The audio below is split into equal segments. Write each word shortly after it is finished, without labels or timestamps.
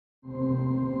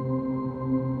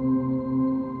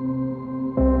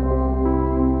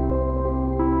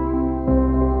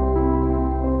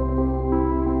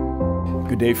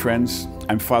day, friends.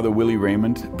 I'm Father Willie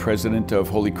Raymond, President of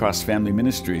Holy Cross Family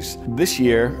Ministries. This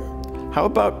year, how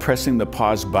about pressing the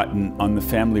pause button on the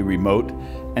family remote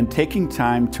and taking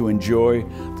time to enjoy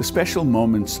the special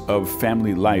moments of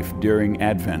family life during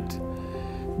Advent?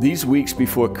 These weeks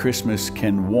before Christmas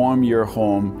can warm your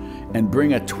home and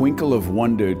bring a twinkle of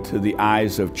wonder to the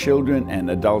eyes of children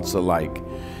and adults alike.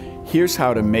 Here's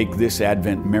how to make this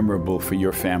Advent memorable for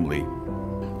your family.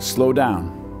 Slow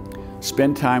down.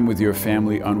 Spend time with your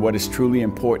family on what is truly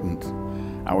important: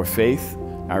 our faith,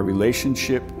 our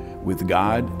relationship with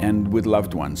God and with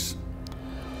loved ones.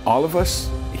 All of us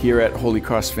here at Holy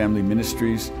Cross Family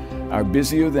Ministries are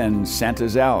busier than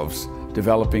Santa's elves,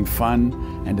 developing fun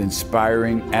and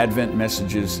inspiring Advent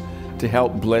messages to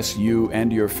help bless you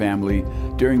and your family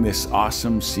during this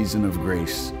awesome season of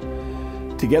grace.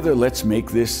 Together, let's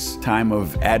make this time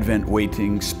of Advent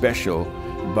waiting special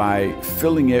by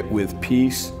filling it with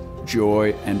peace,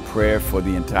 joy, and prayer for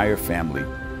the entire family.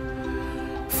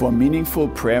 For meaningful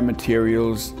prayer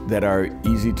materials that are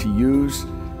easy to use,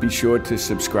 be sure to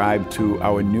subscribe to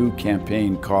our new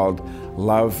campaign called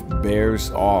Love Bears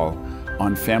All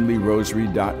on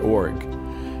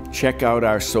familyrosary.org. Check out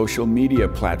our social media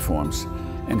platforms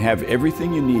and have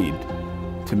everything you need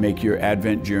to make your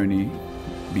Advent journey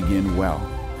begin well.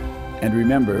 And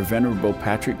remember Venerable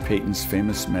Patrick Peyton's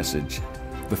famous message: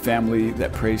 the family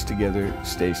that prays together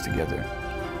stays together.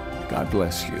 God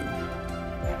bless you.